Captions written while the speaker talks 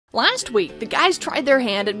Last week, the guys tried their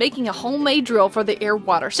hand at making a homemade drill for the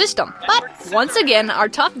air-water system, but once again, our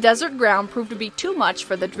tough desert ground proved to be too much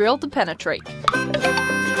for the drill to penetrate.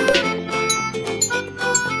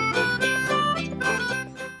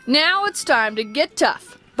 Now it's time to get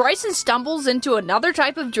tough. Bryson stumbles into another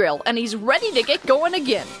type of drill, and he's ready to get going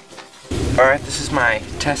again. Alright, this is my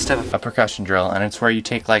test of a percussion drill, and it's where you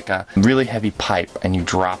take like a really heavy pipe and you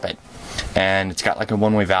drop it. And it's got like a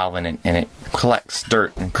one-way valve in it, and it collects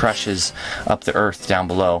dirt and crushes up the earth down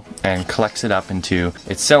below and collects it up into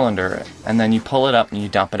its cylinder, and then you pull it up and you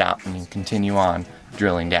dump it out and you continue on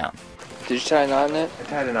drilling down. Did you tie a knot in it? I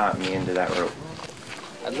tied a knot in the end of that rope.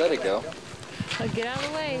 I'd let it go. Get out of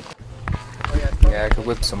the way. Yeah, I could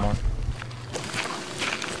whip some more.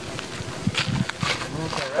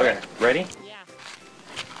 Okay, ready? Yeah.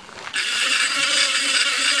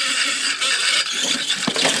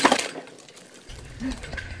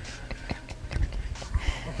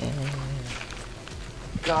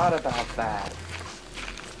 Forgot about that.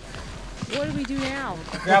 What do we do now?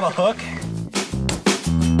 Grab a hook.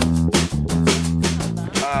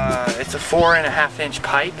 It's a 4.5-inch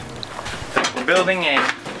pipe. We're building a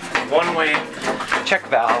one-way check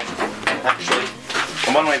valve, actually,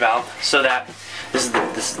 a one-way valve, so that this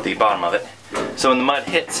is the bottom of it. So when the mud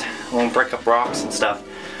hits, it won't break up rocks and stuff.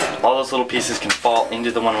 All those little pieces can fall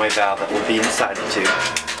into the one-way valve that will be inside the tube.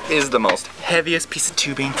 It is the most heaviest piece of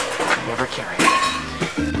tubing I've ever carried.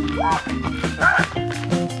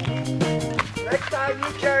 Next time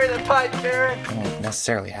you carry the pipe, Karen. I don't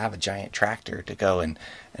necessarily have a giant tractor to go and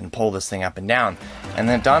pull this thing up and down. And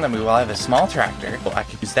then it dawned on me, well, I have a small tractor. Well, I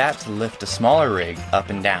could use that to lift a smaller rig up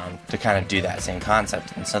and down to kind of do that same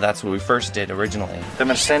concept. And so that's what we first did originally. So I'm going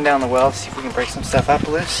to send down the well to see if we can break some stuff up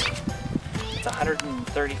loose. It's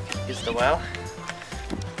 130 feet is the well.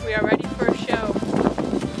 We are ready for a show.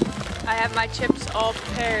 I have my chips all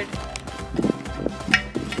prepared.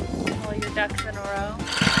 All your ducks in a row.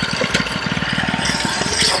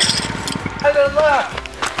 I don't look.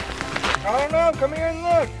 I don't know. Come here and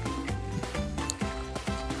look.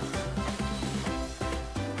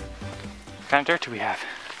 What kind of dirt do we have?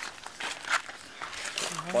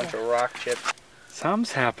 Bunch of rock chips.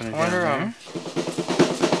 Something's happening On her down own.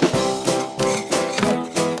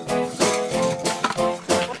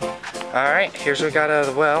 Alright, here's what we got out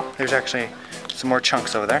of the well. There's actually some more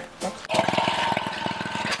chunks over there.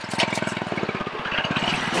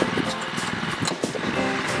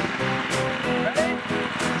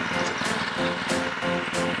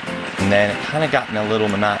 And then it kind of gotten a little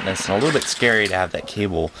monotonous and a little bit scary to have that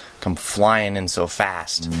cable come flying in so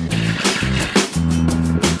fast.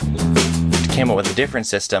 Came up with a different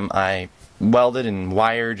system. I welded and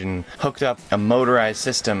wired and hooked up a motorized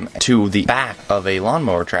system to the back of a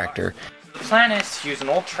lawnmower tractor. The plan is to use an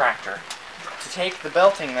old tractor to take the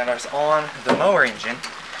belting that is on the mower engine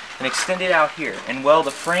and extend it out here and weld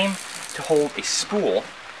a frame to hold a spool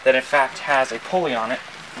that in fact has a pulley on it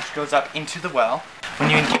which goes up into the well. When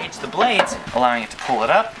you engage the blades, allowing it to pull it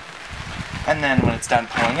up, and then when it's done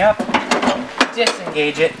pulling up,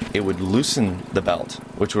 disengage it. It would loosen the belt,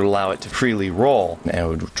 which would allow it to freely roll, and it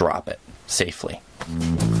would drop it safely.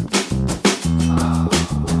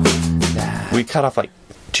 We cut off like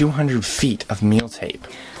 200 feet of meal tape.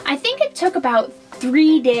 I think it took about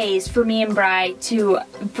 3 days for me and Bri to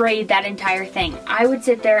braid that entire thing. I would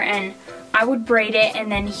sit there and I would braid it, and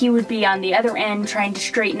then he would be on the other end trying to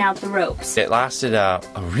straighten out the ropes. It lasted a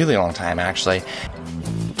really long time, actually.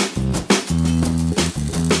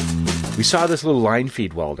 We saw this little line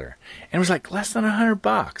feed welder, and it was like less than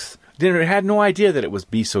 $100. Then I had no idea that it would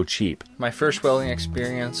be so cheap. My first welding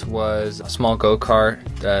experience was a small go-kart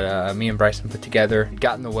that me and Bryson put together.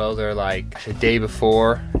 Got in the welder like a day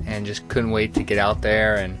before and just couldn't wait to get out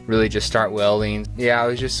there and really just start welding. Yeah, it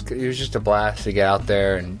was just a blast to get out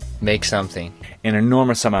there and make something. An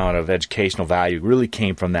enormous amount of educational value really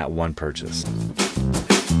came from that one purchase.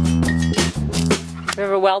 Have you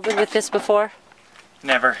ever welded with this before?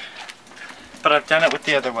 Never. But I've done it with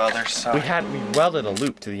the other welders, so. We welded a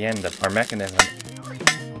loop to the end of our mechanism.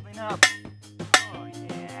 Moving up. Oh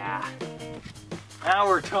yeah. Now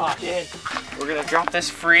we're talking. We're gonna drop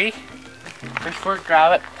this free. Reach for it,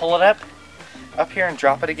 grab it, pull it up here and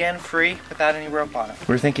drop it again free without any rope on it.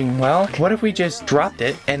 We're thinking, well, what if we just dropped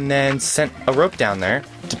it and then sent a rope down there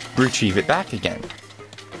to retrieve it back again?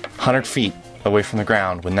 100 feet away from the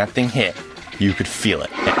ground, when that thing hit, you could feel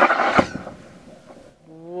it.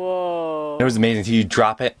 It was amazing. You'd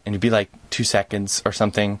drop it, and it'd be like 2 seconds or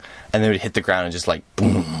something, and then it would hit the ground and just like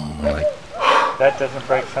boom. Like, that doesn't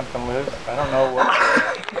break something loose. I don't know what.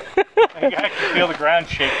 I can feel the ground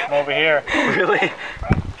shake from over here. Really?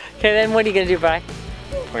 Okay, then what are you gonna do, Bri?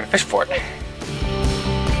 We're gonna fish for it.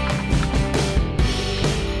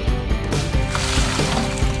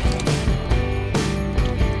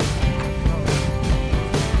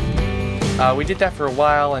 We did that for a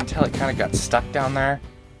while until it kind of got stuck down there,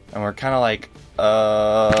 and we're kind of like,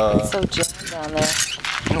 It's so jammed down there.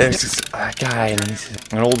 There's this guy, and he's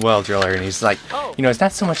an old well driller, and he's like, you know, it's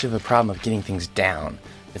not so much of a problem of getting things down,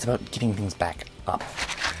 it's about getting things back up.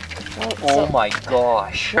 Oh my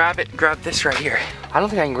gosh. Grab it, grab this right here. I don't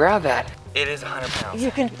think I can grab that. It is 100 pounds.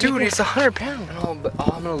 You can. Dude, it's 100 pounds. No, but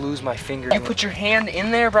I'm gonna lose my finger. You put your hand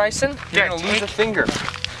in there, Bryson, you're gonna lose a finger.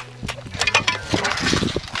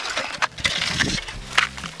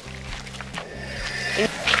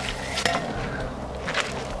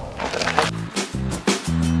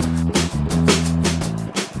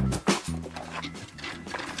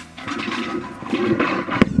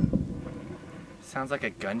 Sounds like a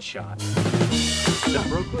gunshot.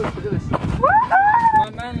 Look at this.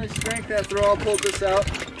 My manly strength after all pulled this out.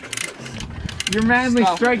 Your manly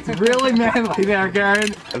strike's really manly there,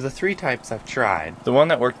 Karen. Of the 3 types I've tried, the one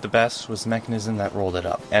that worked the best was the mechanism that rolled it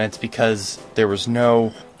up. And it's because there was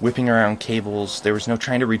no whipping around cables, there was no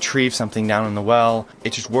trying to retrieve something down in the well.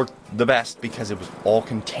 It just worked the best because it was all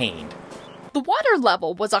contained. The water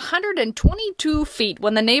level was 122 feet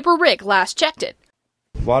when the neighbor Rick last checked it.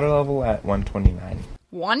 Water level at 129.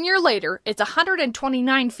 1 year later, it's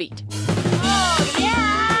 129 feet.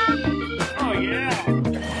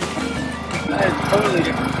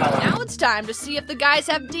 Now it's time to see if the guys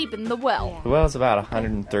have deepened the well. The well is about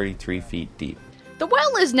 133 feet deep. The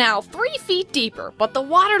well is now 3 feet deeper, but the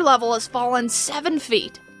water level has fallen 7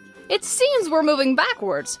 feet. It seems we're moving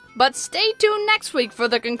backwards, but stay tuned next week for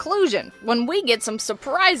the conclusion, when we get some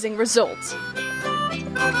surprising results.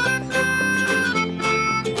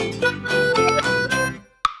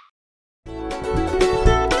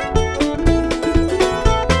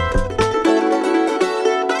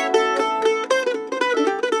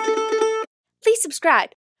 Please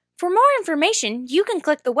subscribe. For more information, you can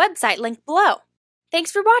click the website link below.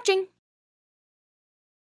 Thanks for watching.